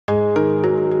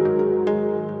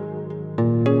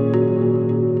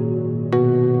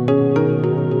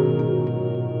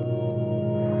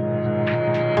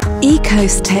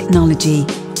ECOSE technology,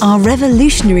 our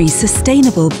revolutionary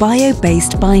sustainable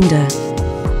bio-based binder.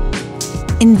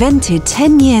 Invented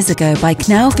 10 years ago by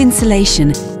Knauf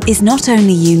Insulation, is not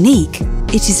only unique,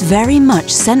 it is very much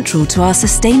central to our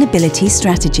sustainability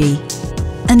strategy.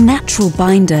 A natural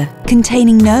binder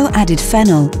containing no added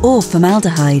phenol or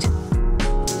formaldehyde.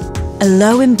 A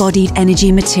low embodied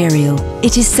energy material,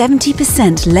 it is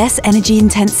 70% less energy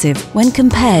intensive when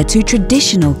compared to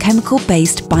traditional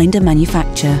chemical-based binder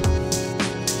manufacture.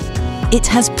 It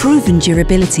has proven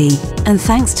durability, and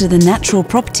thanks to the natural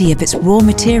property of its raw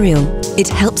material, it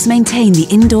helps maintain the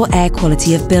indoor air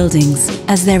quality of buildings,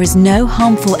 as there is no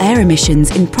harmful air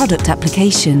emissions in product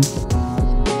application.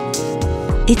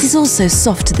 It is also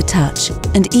soft to the touch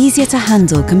and easier to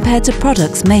handle compared to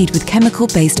products made with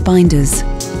chemical-based binders.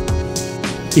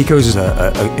 ECOSE is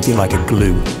if you like, a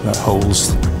glue that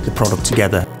holds the product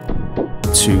together.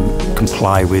 To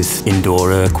comply with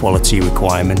indoor air quality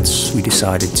requirements, we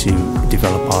decided to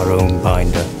develop our own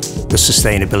binder. The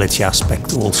sustainability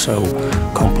aspect also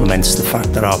complements the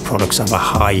fact that our products have a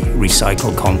high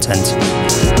recycled content.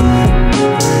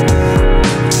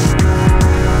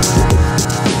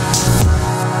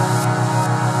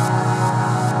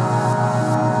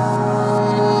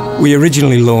 We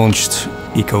originally launched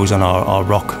ECOSE on our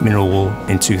rock mineral wool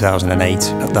in 2008.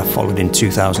 That followed in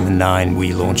 2009.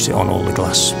 We launched it on all the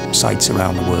glass sites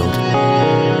around the world.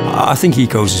 I think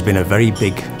ECOSE has been a very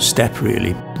big step,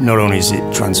 really. Not only has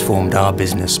it transformed our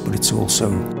business, but it's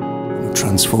also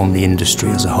transformed the industry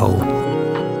as a whole.